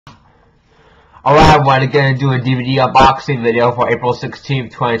Alright, I'm going to do a DVD unboxing video for April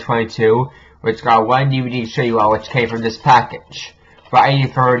 16th, 2022, which got one DVD to show you all which came from this package. Without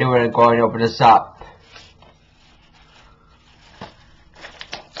any further ado, we're going to go ahead and open this up.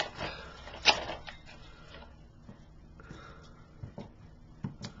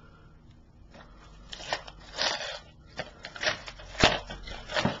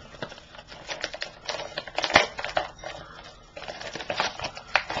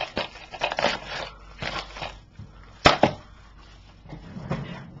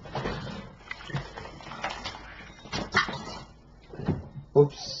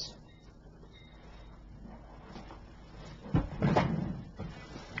 Oops.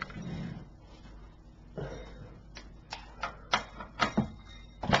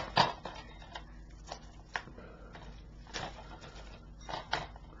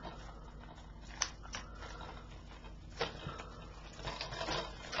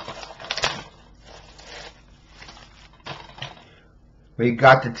 We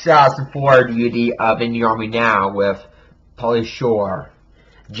got the 2004 DVD of In the Army Now with Pauly Shore.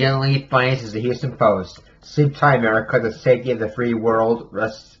 Generally finances the Houston Post. Sleep tight, America. The safety of the free world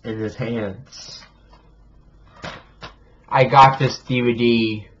rests in his hands. I got this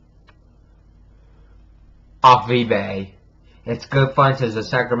DVD off of eBay. It's good fun, says the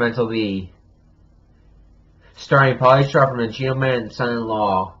Sacramento Bee. Starring Pauly Shore from The Gentleman and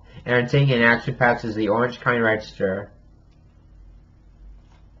Son-in-Law. Entertaining and action-packed as the Orange County Register.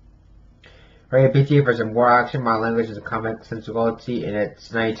 Rated PG for some more action, my language is a comic sensibility, and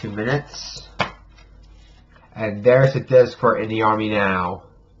it's 92 minutes. And there's the disc for In the Army Now.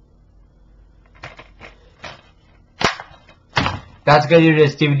 That's going to do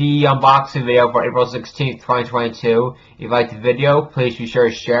this DVD unboxing video for April 16th, 2022. If you liked the video, please be sure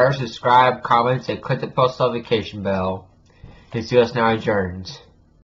to share, subscribe, comment, and click the post notification bell. This video is now adjourned.